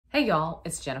Hey y'all,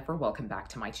 it's Jennifer. Welcome back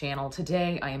to my channel.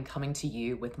 Today I am coming to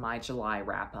you with my July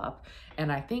wrap up,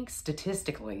 and I think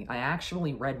statistically I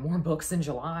actually read more books in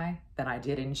July than I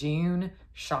did in June.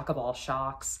 Shock of all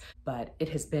shocks, but it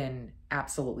has been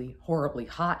absolutely horribly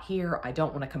hot here. I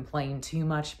don't want to complain too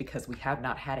much because we have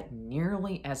not had it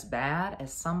nearly as bad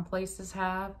as some places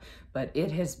have, but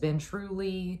it has been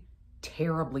truly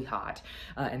terribly hot.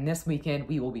 And this weekend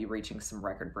we will be reaching some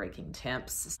record-breaking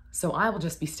temps. So I will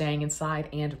just be staying inside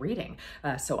and reading.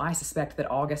 So I suspect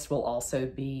that August will also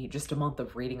be just a month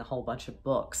of reading a whole bunch of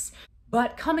books.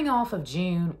 But coming off of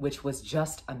June, which was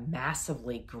just a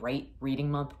massively great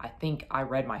reading month, I think I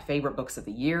read my favorite books of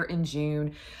the year in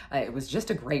June. It was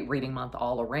just a great reading month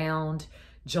all around.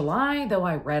 July, though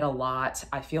I read a lot,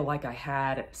 I feel like I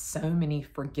had so many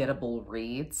forgettable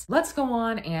reads. Let's go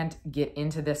on and get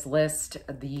into this list.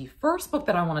 The first book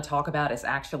that I want to talk about is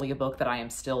actually a book that I am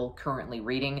still currently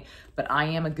reading, but I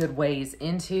am a good ways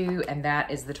into, and that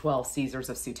is The 12 Caesars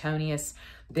of Suetonius.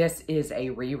 This is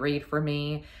a reread for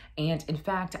me, and in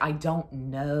fact, I don't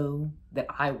know that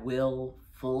I will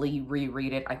fully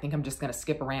reread it. I think I'm just going to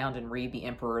skip around and read the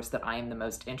emperors that I am the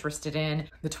most interested in.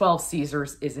 The 12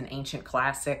 Caesars is an ancient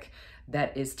classic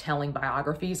that is telling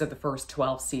biographies of the first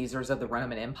 12 Caesars of the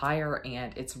Roman Empire,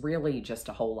 and it's really just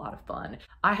a whole lot of fun.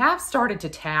 I have started to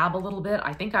tab a little bit.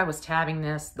 I think I was tabbing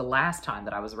this the last time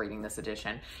that I was reading this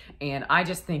edition, and I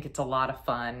just think it's a lot of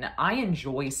fun. I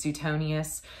enjoy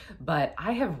Suetonius, but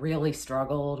I have really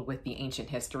struggled with the ancient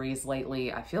histories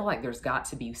lately. I feel like there's got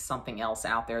to be something else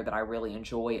out there that I really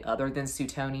enjoy other than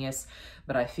Suetonius,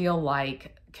 but I feel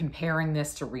like comparing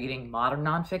this to reading modern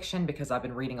nonfiction, because I've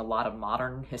been reading a lot of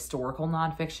modern historical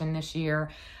nonfiction this year,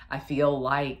 I feel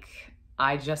like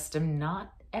I just am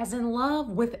not as in love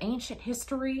with ancient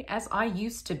history as I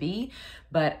used to be,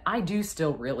 but I do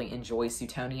still really enjoy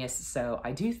Suetonius, so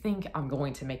I do think I'm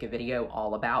going to make a video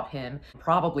all about him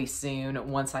probably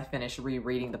soon once I finish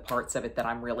rereading the parts of it that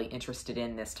I'm really interested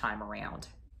in this time around.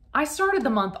 I started the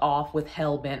month off with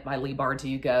Hellbent by Leigh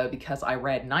Bardugo because I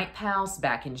read Ninth House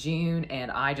back in June,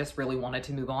 and I just really wanted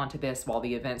to move on to this while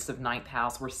the events of Ninth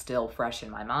House were still fresh in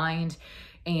my mind.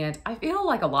 And I feel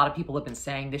like a lot of people have been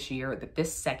saying this year that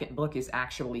this second book is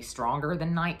actually stronger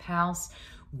than Ninth House.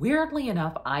 Weirdly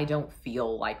enough, I don't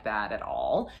feel like that at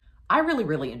all. I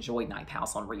really enjoyed Ninth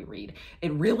House on reread.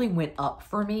 It really went up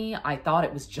for me. I thought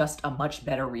it was just a much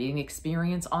better reading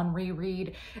experience on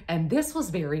reread, and this was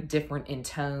very different in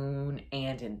tone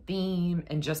and in theme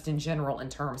and just in general in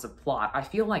terms of plot. I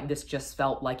feel like this just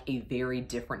felt like a very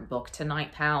different book to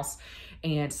Ninth House,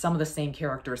 and some of the same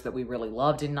characters that we really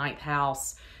loved in Ninth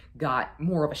House got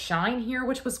more of a shine here,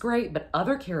 which was great, but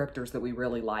other characters that we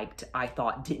really liked, I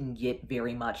thought didn't get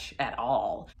very much at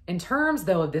all. In terms,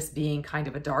 though, of this being kind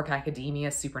of a dark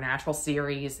academia supernatural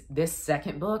series, this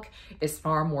second book is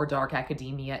far more dark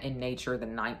academia in nature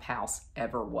than Ninth House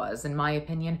ever was, in my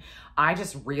opinion. I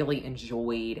just really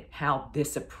enjoyed how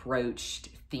this approached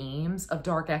themes of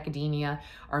dark academia.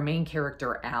 Our main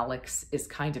character, Alex, is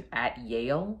kind of at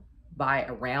Yale. By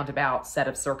a roundabout set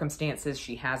of circumstances,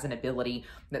 she has an ability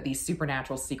that these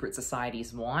supernatural secret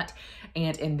societies want.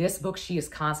 And in this book, she is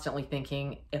constantly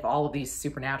thinking, if all of these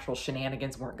supernatural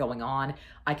shenanigans weren't going on,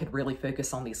 I could really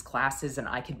focus on these classes and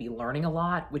I could be learning a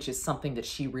lot, which is something that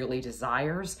she really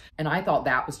desires. And I thought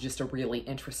that was just a really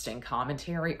interesting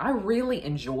commentary. I really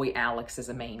enjoy Alex as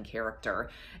a main character,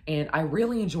 and I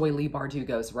really enjoy Leigh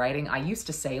Bardugo's writing. I used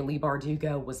to say Leigh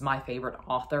Bardugo was my favorite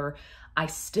author. I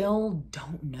still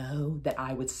don't know that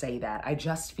I would say that. I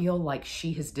just feel like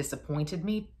she has disappointed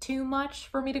me too much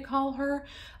for me to call her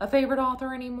a favorite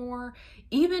author anymore.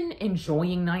 Even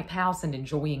enjoying Ninth House and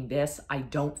enjoying this, I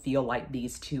don't feel like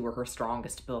these two are her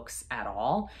strongest books at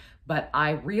all. But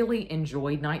I really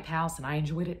enjoyed Ninth House, and I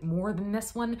enjoyed it more than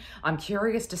this one. I'm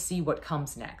curious to see what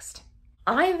comes next.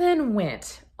 I then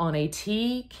went on a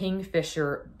T.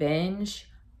 Kingfisher binge.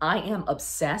 I am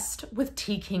obsessed with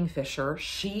T. Kingfisher.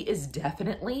 She is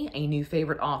definitely a new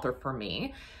favorite author for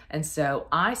me. And so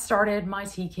I started my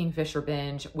T. Kingfisher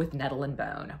binge with Nettle and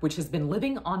Bone, which has been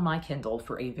living on my Kindle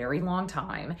for a very long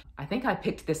time. I think I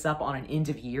picked this up on an end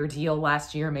of year deal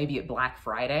last year, maybe at Black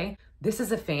Friday. This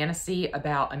is a fantasy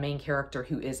about a main character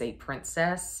who is a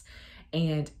princess,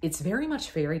 and it's very much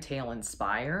fairy tale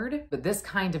inspired, but this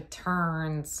kind of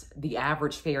turns the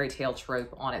average fairy tale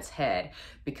trope on its head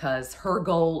because her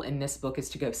goal in this book is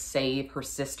to go save her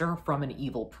sister from an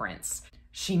evil prince.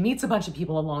 She meets a bunch of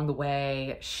people along the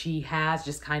way. She has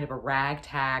just kind of a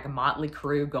ragtag motley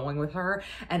crew going with her,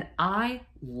 and I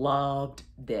loved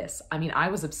this. I mean, I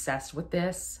was obsessed with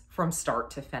this from start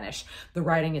to finish. The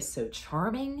writing is so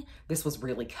charming. This was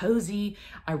really cozy.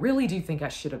 I really do think I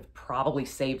should have probably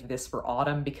saved this for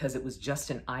autumn because it was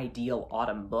just an ideal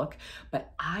autumn book,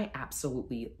 but I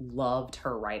absolutely loved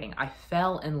her writing. I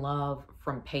fell in love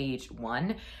from page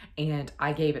 1 and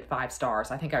I gave it 5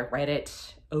 stars. I think I read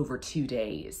it over 2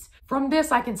 days. From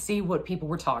this, I can see what people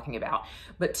were talking about,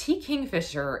 but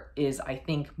Kingfisher is, I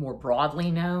think, more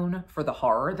broadly known for the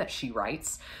horror that she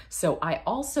writes. So I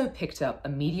also picked up,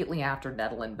 immediately after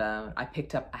Nettle and Bone, I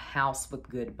picked up A House with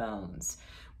Good Bones,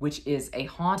 which is a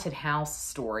haunted house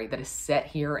story that is set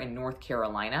here in North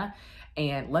Carolina.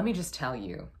 And let me just tell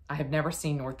you, I have never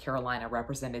seen North Carolina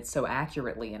represented so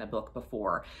accurately in a book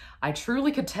before. I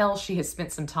truly could tell she has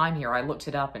spent some time here. I looked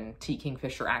it up and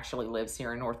Kingfisher actually lives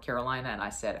here in North Carolina and I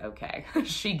said, okay,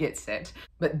 she gets it.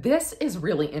 But this is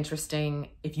really interesting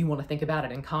if you want to think about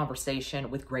it in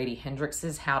conversation with Grady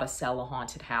Hendrix's How to Sell a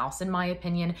Haunted House, in my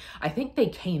opinion. I think they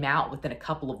came out within a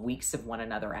couple of weeks of one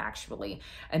another actually,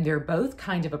 and they're both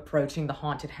kind of approaching the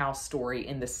haunted house story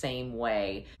in the same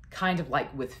way, kind of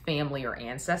like with family or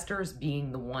ancestors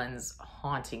being the ones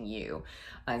haunting you.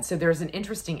 And so there's an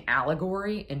interesting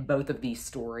allegory in both of these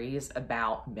stories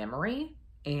about memory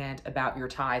and about your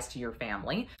ties to your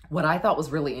family. What I thought was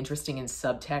really interesting in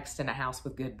subtext in A House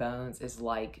with Good Bones is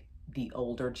like the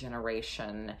older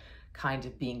generation kind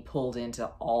of being pulled into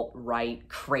alt-right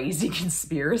crazy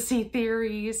conspiracy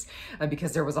theories,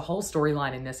 because there was a whole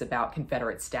storyline in this about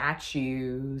Confederate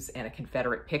statues and a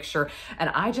Confederate picture. And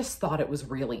I just thought it was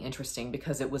really interesting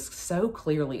because it was so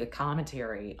clearly a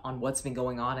commentary on what's been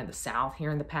going on in the South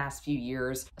here in the past few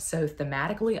years. So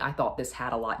thematically, I thought this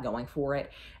had a lot going for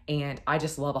it. And I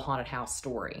just love a haunted house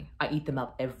story. I eat them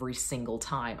up every single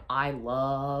time. I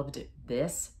loved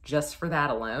this just for that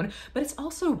alone, but it's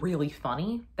also really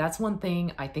funny. That's one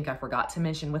thing I think I forgot to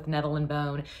mention with Nettle and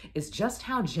Bone is just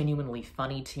how genuinely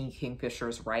funny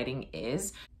Kingfisher's writing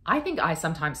is. I think I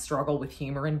sometimes struggle with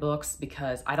humor in books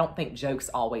because I don't think jokes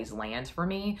always land for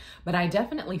me, but I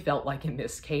definitely felt like in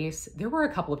this case, there were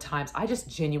a couple of times I just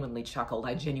genuinely chuckled.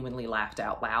 I genuinely laughed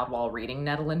out loud while reading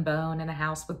Nettle and Bone and A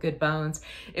House with Good Bones.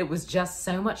 It was just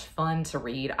so much fun to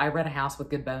read. I read A House with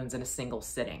Good Bones in a single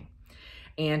sitting.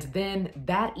 And then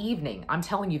that evening, I'm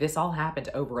telling you, this all happened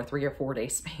over a 3 or 4 day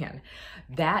span.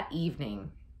 That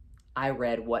evening, I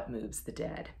read What Moves the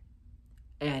Dead.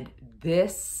 And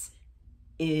this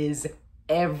is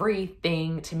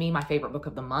everything to me, my favorite book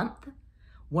of the month,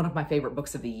 one of my favorite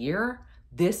books of the year.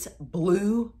 This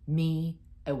blew me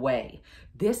away.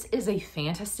 This is a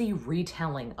fantasy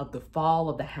retelling of the fall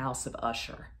of the House of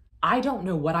Usher. I don't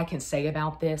know what I can say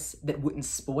about this that wouldn't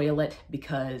spoil it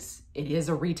because it is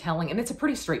a retelling and it's a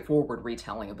pretty straightforward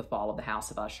retelling of the fall of the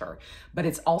House of Usher, but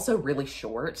it's also really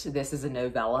short. This is a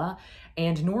novella,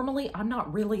 and normally I'm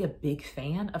not really a big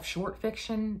fan of short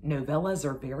fiction. Novellas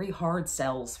are very hard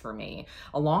sells for me.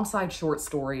 Alongside short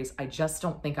stories, I just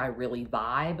don't think I really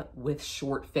vibe with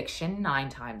short fiction 9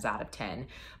 times out of 10,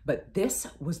 but this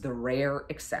was the rare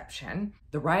exception.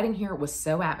 The writing here was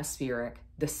so atmospheric.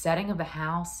 The setting of the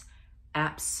house,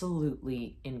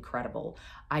 absolutely incredible.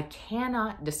 I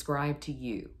cannot describe to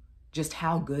you just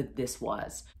how good this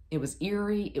was. It was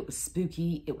eerie, it was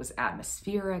spooky, it was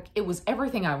atmospheric, it was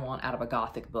everything I want out of a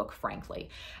Gothic book, frankly.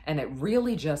 And it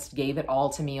really just gave it all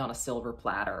to me on a silver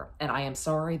platter. And I am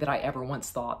sorry that I ever once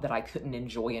thought that I couldn't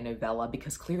enjoy a novella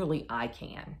because clearly I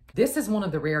can. This is one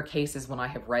of the rare cases when I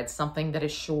have read something that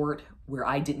is short where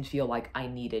I didn't feel like I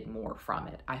needed more from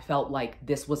it. I felt like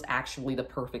this was actually the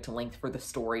perfect length for the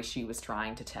story she was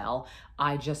trying to tell.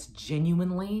 I just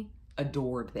genuinely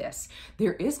adored this.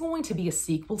 There is going to be a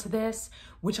sequel to this,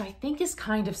 which I think is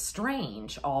kind of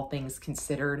strange, all things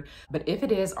considered. But if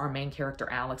it is our main character,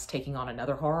 Alex, taking on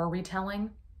another horror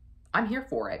retelling, I'm here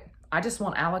for it. I just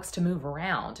want Alex to move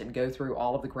around and go through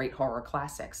all of the great horror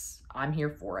classics. I'm here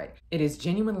for it. It is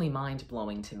genuinely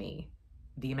mind-blowing to me,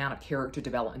 the amount of character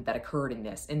development that occurred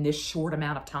in this short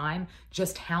amount of time,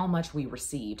 just how much we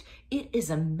received. It is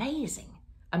amazing.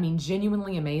 I mean,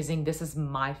 genuinely amazing. This is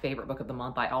my favorite book of the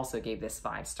month. I also gave this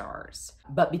 5 stars.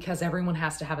 But because everyone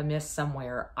has to have a miss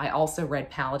somewhere, I also read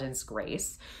Paladin's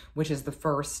Grace, which is the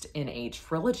first in a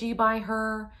trilogy by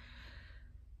her.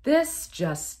 This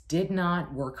just did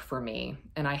not work for me.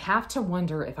 And I have to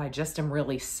wonder if I just am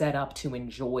really set up to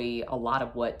enjoy a lot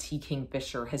of what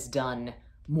Kingfisher has done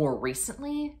more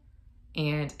recently,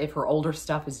 and if her older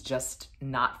stuff is just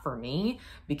not for me,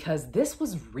 because this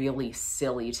was really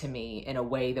silly to me in a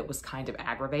way that was kind of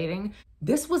aggravating.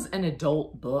 This was an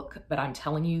adult book, but I'm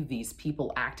telling you, these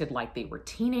people acted like they were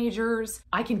teenagers.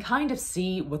 I can kind of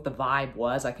see what the vibe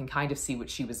was. I can kind of see what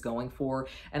she was going for.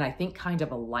 And I think kind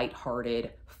of a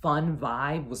lighthearted, fun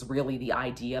vibe was really the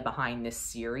idea behind this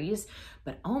series.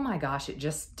 But oh my gosh, it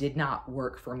just did not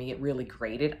work for me. It really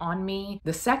grated on me.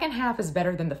 The second half is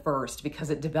better than the first because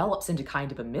it develops into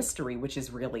kind of a mystery, which is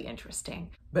really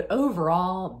interesting. But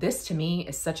overall, this to me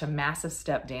is such a massive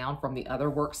step down from the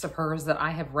other works of hers that I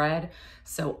have read.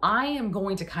 So I am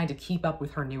going to kind of keep up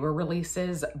with her newer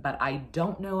releases, but I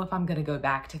don't know if I'm going to go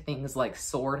back to things like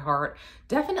Sword Heart.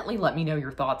 Definitely let me know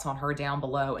your thoughts on her down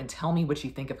below and tell me what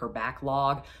you think of her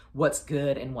backlog, what's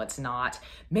good and what's not.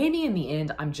 Maybe in the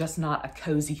end, I'm just not a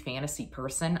cozy fantasy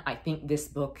person. I think this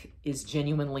book is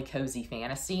genuinely cozy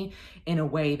fantasy in a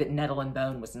way that Nettle and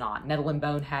Bone was not. Nettle and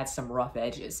Bone had some rough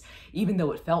edges. Even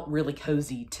though it felt really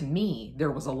cozy to me,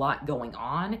 there was a lot going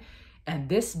on. And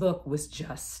this book was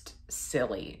just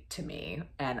silly to me.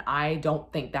 And I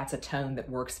don't think that's a tone that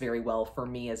works very well for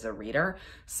me as a reader.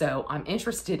 So I'm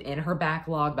interested in her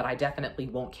backlog, but I definitely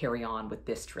won't carry on with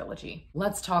this trilogy.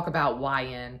 Let's talk about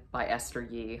YN by Esther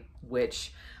Yi,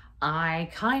 which I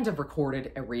kind of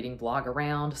recorded a reading vlog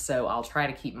around, so I'll try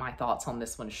to keep my thoughts on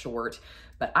this one short.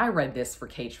 But I read this for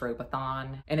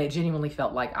K-Tropathon, and it genuinely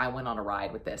felt like I went on a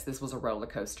ride with this. This was a roller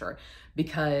coaster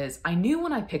because I knew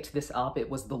when I picked this up, it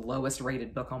was the lowest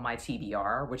rated book on my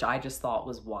TBR, which I just thought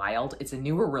was wild. It's a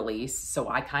newer release, so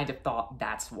I kind of thought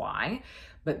that's why.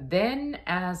 But then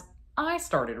as I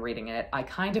started reading it, I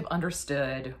kind of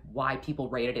understood why people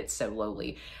rated it so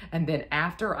lowly. And then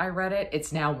after I read it,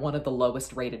 it's now one of the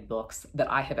lowest rated books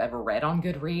that I have ever read on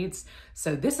Goodreads.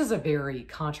 So this is a very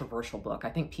controversial book. I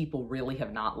think people really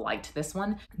have not liked this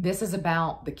one. This is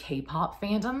about the K-pop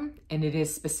fandom, and it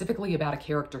is specifically about a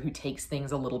character who takes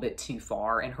things a little bit too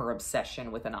far in her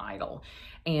obsession with an idol.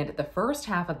 And the first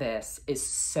half of this is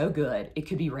so good, it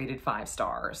could be rated 5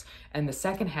 stars. And the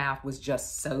second half was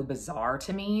just so bizarre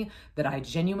to me that I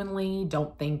genuinely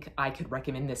don't think I could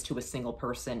recommend this to a single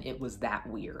person. It was that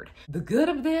weird. The good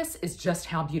of this is just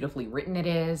how beautifully written it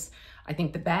is. I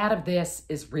think the bad of this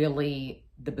is really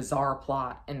the bizarre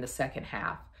plot in the second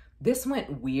half. This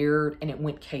went weird and it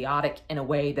went chaotic in a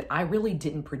way that I really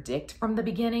didn't predict from the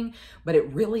beginning, but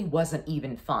it really wasn't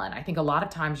even fun. I think a lot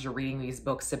of times you're reading these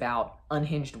books about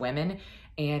unhinged women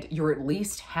and you're at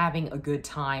least having a good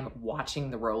time watching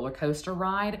the roller coaster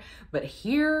ride. But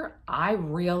here, I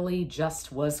really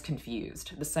just was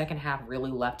confused. The second half really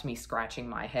left me scratching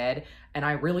my head, and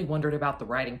I really wondered about the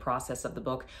writing process of the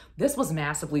book. This was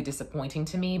massively disappointing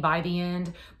to me by the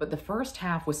end, but the first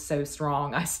half was so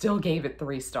strong, I still gave it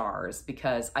 3 stars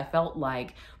because I felt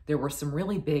like there were some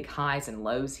really big highs and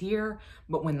lows here,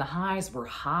 but when the highs were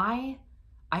high,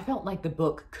 I felt like the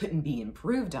book couldn't be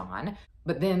improved on.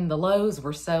 But then the lows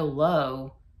were so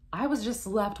low, I was just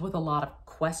left with a lot of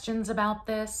questions about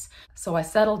this. So I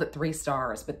settled at 3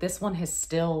 stars, but this one has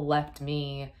still left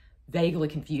me vaguely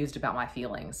confused about my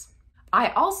feelings. I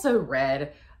also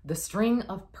read The String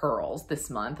of Pearls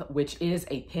this month, which is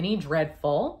a Penny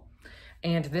Dreadful.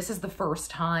 And this is the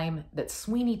first time that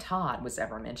Sweeney Todd was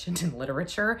ever mentioned in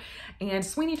literature. And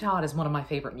Sweeney Todd is one of my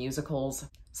favorite musicals.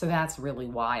 So that's really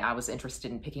why I was interested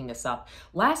in picking this up.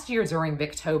 Last year during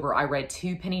Booktober, I read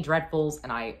 2 Penny Dreadfuls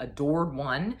and I adored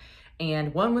one.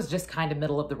 And one was just kind of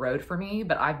middle of the road for me,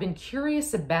 but I've been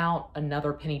curious about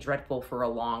another Penny Dreadful for a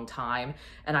long time,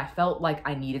 and I felt like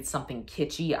I needed something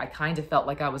kitschy. I kind of felt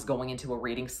like I was going into a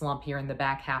reading slump here in the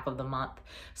back half of the month,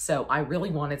 so I really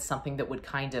wanted something that would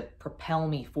kind of propel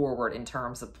me forward in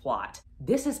terms of plot.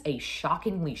 This is a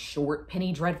shockingly short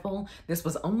Penny Dreadful. This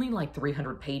was only like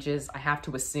 300 pages. I have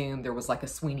to assume there was like a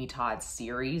Sweeney Todd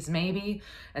series maybe,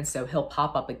 and so he'll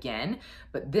pop up again.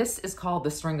 But this is called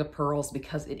The String of Pearls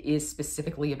because it is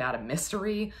specifically about a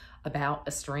mystery about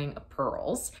a string of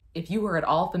pearls. If you are at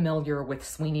all familiar with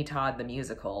Sweeney Todd the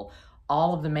musical,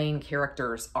 all of the main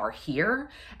characters are here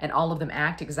and all of them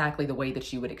act exactly the way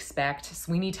that you would expect.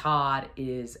 Sweeney Todd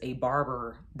is a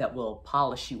barber that will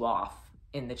polish you off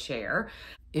in the chair,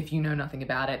 if you know nothing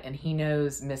about it, and he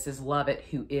knows Mrs. Lovett,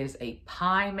 who is a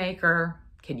pie maker.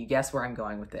 Can you guess where I'm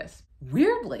going with this?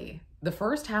 Weirdly, the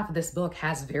first half of this book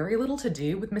has very little to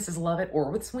do with Mrs. Lovett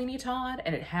or with Sweeney Todd,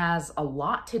 and it has a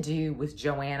lot to do with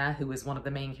Joanna, who is one of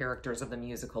the main characters of the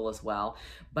musical as well.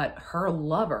 But her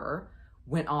lover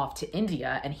went off to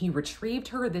India and he retrieved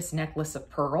her this necklace of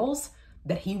pearls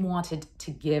that he wanted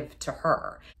to give to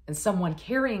her. And someone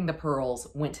carrying the pearls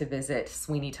went to visit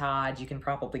Sweeney Todd. You can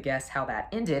probably guess how that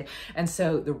ended. And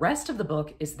so the rest of the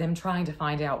book is them trying to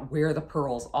find out where the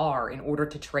pearls are in order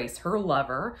to trace her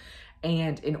lover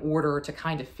and in order to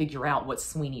kind of figure out what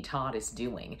Sweeney Todd is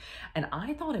doing. And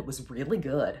I thought it was really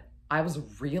good. I was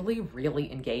really,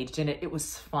 really engaged in it. It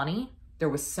was funny. There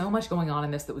was so much going on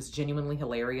in this that was genuinely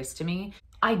hilarious to me.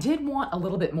 I did want a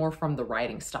little bit more from the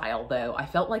writing style, though. I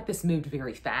felt like this moved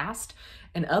very fast,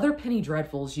 and other Penny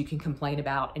Dreadfuls you can complain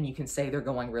about and you can say they're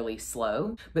going really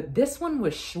slow, but this one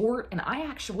was short and I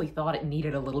actually thought it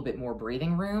needed a little bit more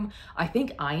breathing room. I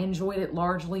think I enjoyed it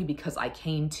largely because I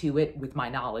came to it with my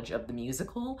knowledge of the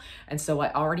musical, and so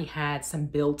I already had some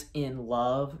built-in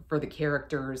love for the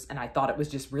characters, and I thought it was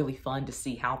just really fun to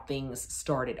see how things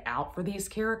started out for these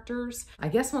characters. I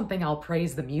guess one thing I'll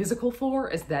praise the musical for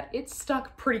is that it stuck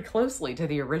pretty closely to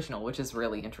the original, which is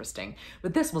really interesting.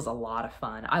 But this was a lot of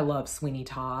fun. I love Sweeney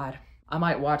Todd. I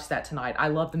might watch that tonight. I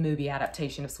love the movie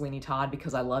adaptation of Sweeney Todd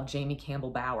because I love Jamie Campbell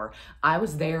Bower. I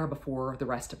was there before the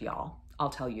rest of y'all. I'll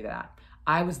tell you that.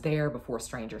 I was there before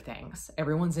Stranger Things.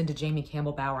 Everyone's into Jamie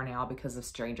Campbell Bower now because of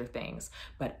Stranger Things,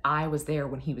 but I was there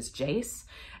when he was Jace,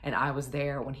 and I was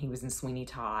there when he was in Sweeney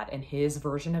Todd, and his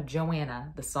version of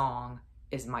Joanna, the song,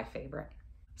 is my favorite.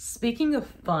 Speaking of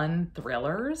fun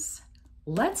thrillers,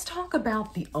 let's talk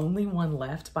about The Only One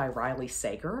Left by Riley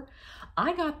Sager.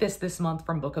 I got this month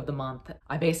from Book of the Month.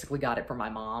 I basically got it from my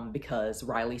mom because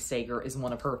Riley Sager is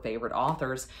one of her favorite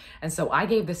authors. And so I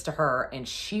gave this to her and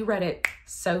she read it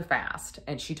so fast.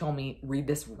 And she told me, read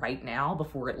this right now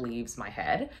before it leaves my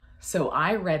head. So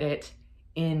I read it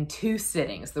in 2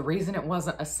 sittings. The reason it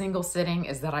wasn't a single sitting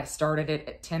is that I started it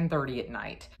at 10:30 at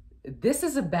night. This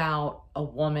is about a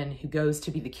woman who goes to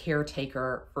be the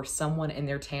caretaker for someone in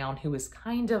their town who is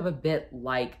kind of a bit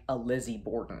like a Lizzie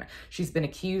Borden. She's been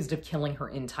accused of killing her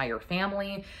entire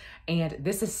family, and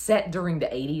this is set during the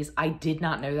 80s. I did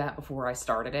not know that before I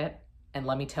started it, and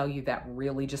let me tell you, that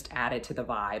really just added to the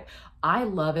vibe. I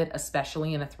love it,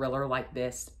 especially in a thriller like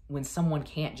this, when someone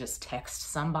can't just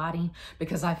text somebody,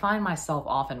 because I find myself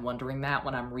often wondering that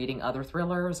when I'm reading other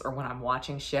thrillers or when I'm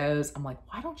watching shows. I'm like,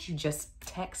 why don't you just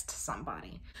text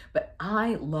somebody? But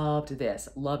I loved this,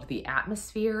 loved the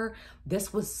atmosphere.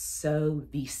 This was so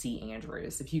V.C.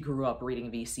 Andrews. If you grew up reading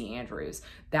V.C. Andrews,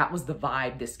 that was the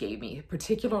vibe this gave me,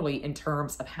 particularly in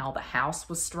terms of how the house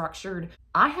was structured.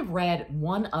 I have read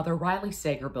one other Riley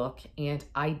Sager book and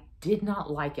I did not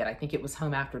like it. I think it was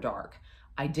Home After Dark.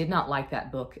 I did not like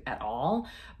that book at all,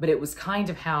 but it was kind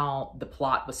of how the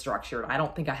plot was structured. I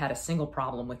don't think I had a single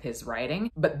problem with his writing,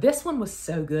 but this one was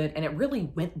so good and it really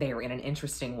went there in an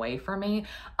interesting way for me.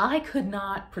 I could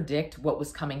not predict what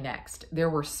was coming next. There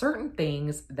were certain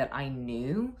things that I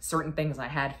knew, certain things I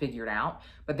had figured out,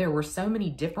 but there were so many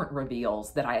different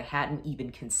reveals that I hadn't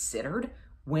even considered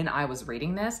when I was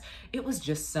reading this. It was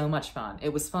just so much fun.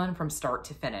 It was fun from start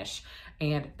to finish.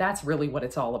 And that's really what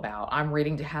it's all about. I'm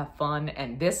reading to have fun,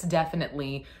 and this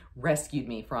definitely rescued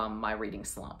me from my reading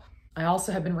slump. I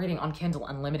also have been reading on Kindle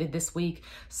Unlimited this week.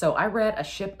 So I read A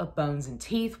Ship of Bones and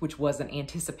Teeth, which was an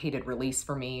anticipated release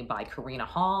for me by Karina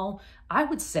Hall. I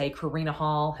would say Karina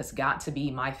Hall has got to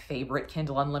be my favorite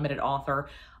Kindle Unlimited author.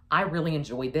 I really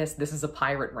enjoyed this. This is a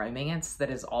pirate romance that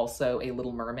is also a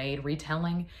Little Mermaid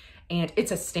retelling, and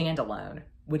it's a standalone,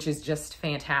 which is just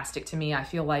fantastic to me. I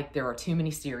feel like there are too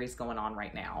many series going on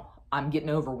right now. I'm getting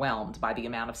overwhelmed by the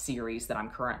amount of series that I'm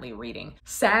currently reading.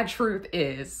 Sad truth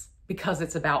is, because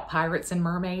it's about pirates and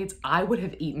mermaids, I would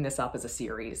have eaten this up as a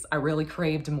series. I really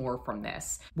craved more from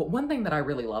this. But one thing that I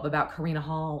really love about Karina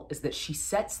Hall is that she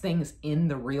sets things in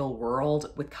the real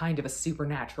world with kind of a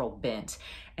supernatural bent.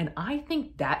 And I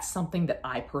think that's something that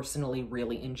I personally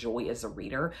really enjoy as a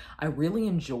reader. I really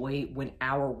enjoy when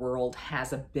our world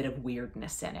has a bit of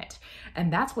weirdness in it.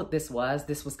 And that's what this was.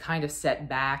 This was kind of set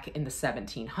back in the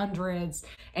 1700s,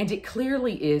 and it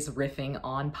clearly is riffing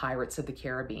on Pirates of the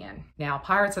Caribbean. Now,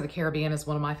 Pirates of the Caribbean is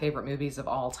one of my favorite movies of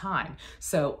all time,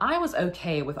 so I was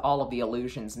okay with all of the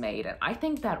allusions made, and I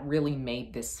think that really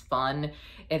made this fun.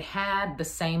 It had the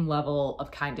same level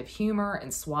of kind of humor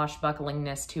and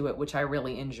swashbucklingness to it, which I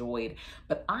really enjoyed,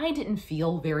 but I didn't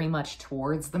feel very much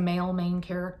towards the male main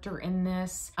character in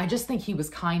this. I just think he was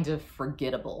kind of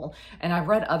forgettable. And I've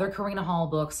read other Karina Hall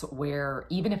books where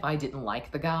even if I didn't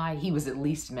like the guy, he was at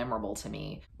least memorable to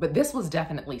me. But this was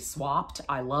definitely swapped.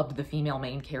 I loved the female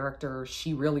main character.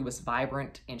 She really was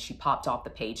vibrant and she popped off the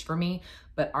page for me.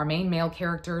 But our main male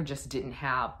character just didn't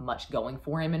have much going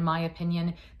for him, in my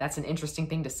opinion. That's an interesting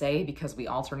thing to say because we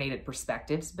alternated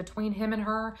perspectives between him and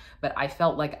her, but I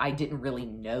felt like I didn't really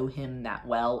know him that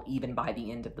well, even by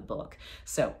the end of the book.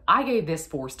 So I gave this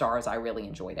 4 stars. I really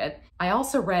enjoyed it. I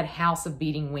also read House of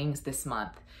Beating Wings this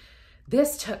month.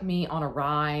 This took me on a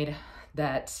ride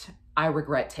that I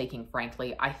regret taking,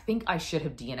 frankly. I think I should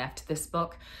have DNF'd this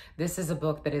book. This is a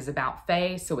book that is about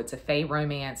fae, so it's a fae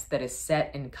romance that is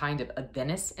set in kind of a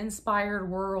Venice-inspired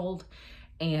world,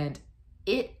 and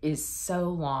it is so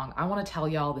long. I want to tell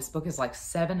y'all, this book is like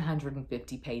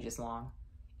 750 pages long.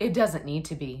 It doesn't need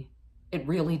to be. It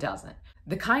really doesn't.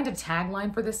 The kind of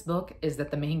tagline for this book is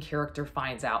that the main character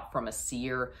finds out from a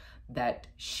seer that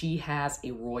she has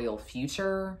a royal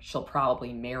future. She'll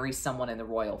probably marry someone in the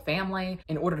royal family.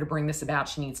 In order to bring this about,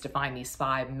 she needs to find these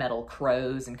 5 metal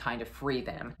crows and kind of free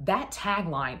them. That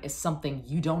tagline is something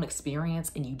you don't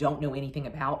experience and you don't know anything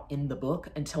about in the book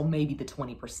until maybe the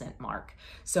 20% mark.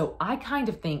 So I kind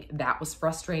of think that was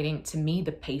frustrating. To me,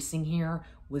 the pacing here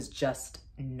was just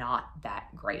not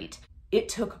that great. It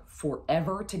took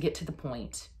forever to get to the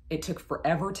point. It took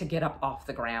forever to get up off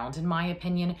the ground, in my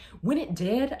opinion. When it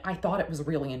did, I thought it was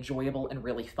really enjoyable and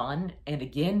really fun. And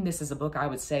again, this is a book I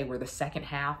would say where the second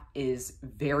half is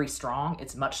very strong.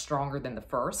 It's much stronger than the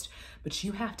first, but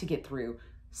you have to get through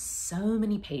so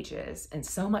many pages and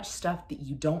so much stuff that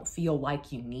you don't feel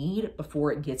like you need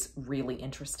before it gets really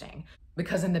interesting.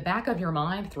 Because in the back of your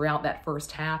mind, throughout that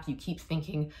first half, you keep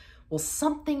thinking, well,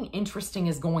 something interesting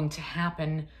is going to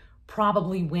happen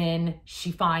probably when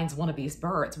she finds one of these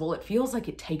birds. Well, it feels like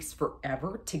it takes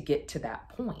forever to get to that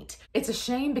point. It's a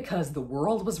shame because the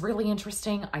world was really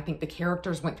interesting. I think the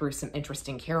characters went through some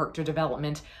interesting character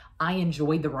development. I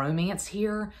enjoyed the romance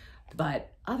here,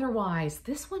 but otherwise,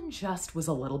 this one just was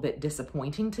a little bit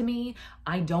disappointing to me.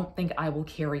 I don't think I will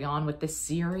carry on with this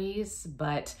series,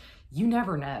 but you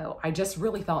never know. I just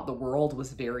really thought the world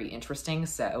was very interesting,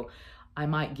 so I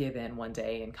might give in one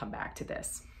day and come back to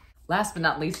this. Last but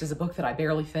not least is a book that I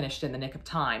barely finished in the nick of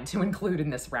time to include in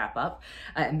this wrap-up,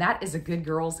 and that is A Good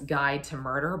Girl's Guide to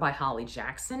Murder by Holly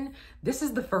Jackson. This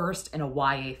is the first in a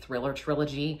YA thriller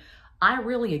trilogy. I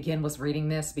really, again, was reading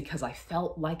this because I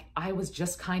felt like I was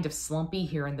just kind of slumpy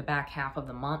here in the back half of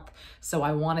the month, so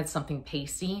I wanted something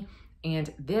pacey,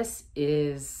 and this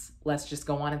is, let's just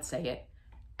go on and say it,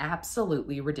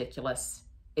 absolutely ridiculous.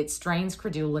 It strains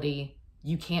credulity.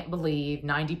 You can't believe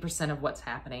 90% of what's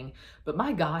happening, but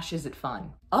my gosh, is it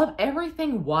fun. Of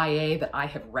everything YA that I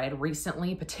have read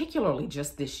recently, particularly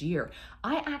just this year,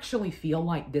 I actually feel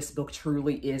like this book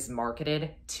truly is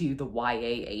marketed to the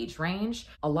YA age range.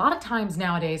 A lot of times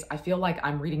nowadays, I feel like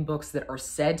I'm reading books that are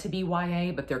said to be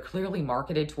YA, but they're clearly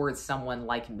marketed towards someone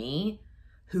like me,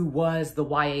 who was the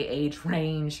YA age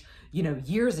range, you know,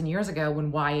 years and years ago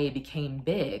when YA became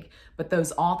big, but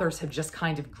those authors have just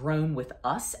kind of grown with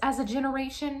us as a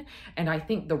generation, and I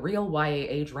think the real YA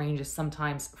age range is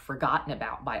sometimes forgotten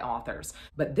about by authors.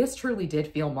 But this truly did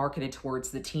feel marketed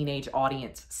towards the teenage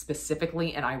audience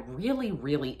specifically, and I really,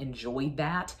 really enjoyed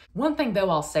that. One thing though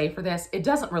I'll say for this, it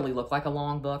doesn't really look like a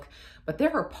long book, but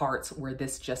there are parts where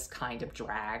this just kind of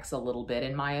drags a little bit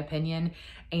in my opinion,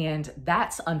 and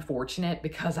that's unfortunate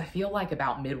because I feel like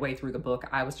about midway through the book,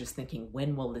 I was just thinking,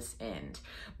 when will this end?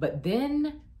 But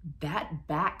then that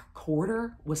back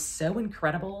quarter was so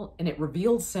incredible and it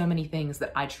revealed so many things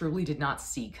that I truly did not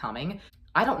see coming.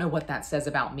 I don't know what that says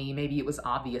about me. Maybe it was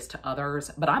obvious to others,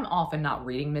 but I'm often not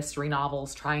reading mystery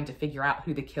novels trying to figure out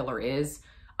who the killer is.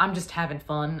 I'm just having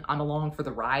fun. I'm along for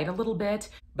the ride a little bit,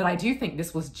 but I do think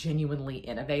this was genuinely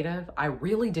innovative. I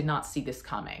really did not see this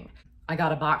coming. I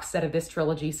got a box set of this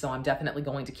trilogy, so I'm definitely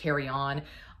going to carry on.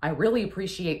 I really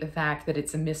appreciate the fact that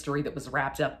it's a mystery that was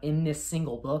wrapped up in this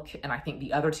single book, and I think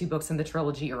the other 2 books in the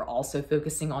trilogy are also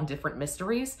focusing on different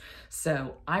mysteries,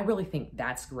 so I really think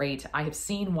that's great. I have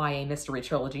seen YA mystery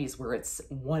trilogies where it's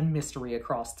one mystery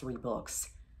across 3 books.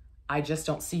 I just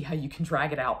don't see how you can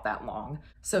drag it out that long.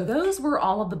 So those were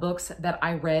all of the books that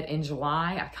I read in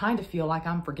July. I kind of feel like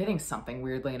I'm forgetting something,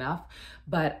 weirdly enough,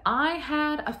 but I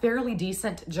had a fairly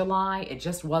decent July. It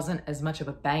just wasn't as much of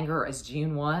a banger as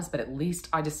June was, but at least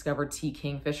I discovered T.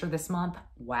 Kingfisher this month.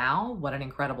 Wow, what an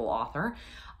incredible author.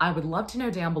 I would love to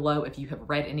know down below if you have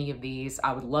read any of these.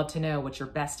 I would love to know what your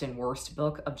best and worst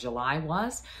book of July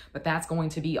was, but that's going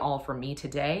to be all from me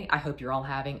today. I hope you're all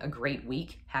having a great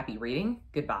week. Happy reading.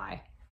 Goodbye.